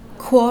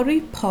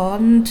Quarry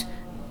Pond,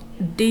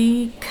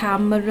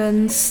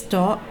 Cameron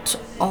Stott,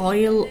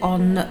 oil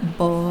on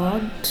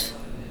board.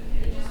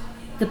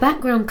 The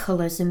background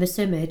colours in this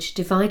image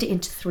divide it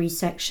into three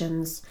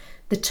sections.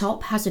 The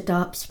top has a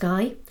dark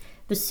sky,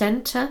 the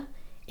centre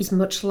is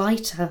much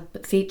lighter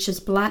but features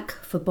black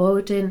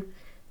foreboding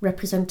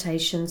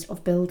representations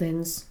of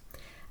buildings,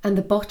 and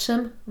the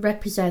bottom,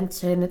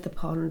 representing the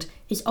pond,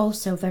 is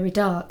also very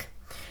dark.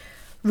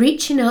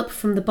 Reaching up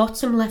from the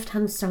bottom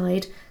left-hand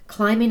side,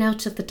 climbing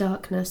out of the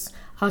darkness,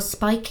 are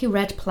spiky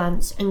red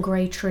plants and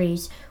grey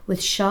trees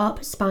with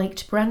sharp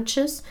spiked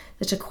branches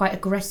that are quite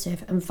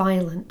aggressive and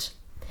violent.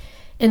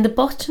 In the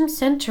bottom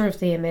centre of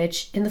the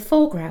image, in the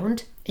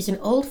foreground, is an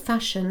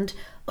old-fashioned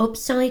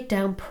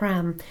upside-down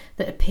pram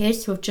that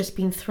appears to have just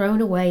been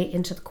thrown away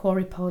into the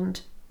quarry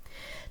pond.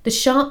 The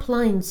sharp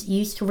lines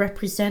used to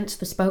represent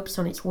the spokes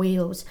on its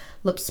wheels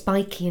look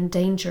spiky and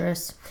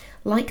dangerous,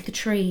 like the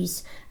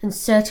trees, and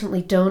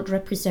certainly don't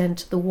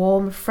represent the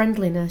warm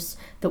friendliness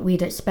that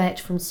we'd expect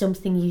from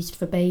something used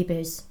for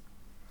babies.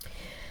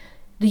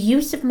 The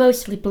use of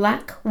mostly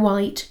black,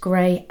 white,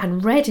 grey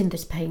and red in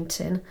this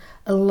painting,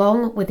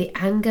 along with the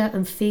anger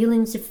and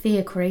feelings of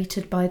fear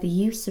created by the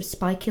use of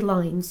spiky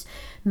lines,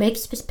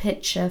 makes this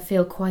picture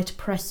feel quite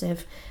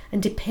oppressive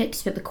and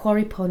depicts that the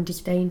quarry pond is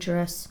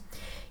dangerous.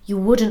 You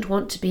wouldn't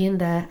want to be in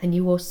there, and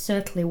you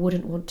certainly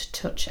wouldn't want to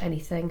touch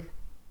anything.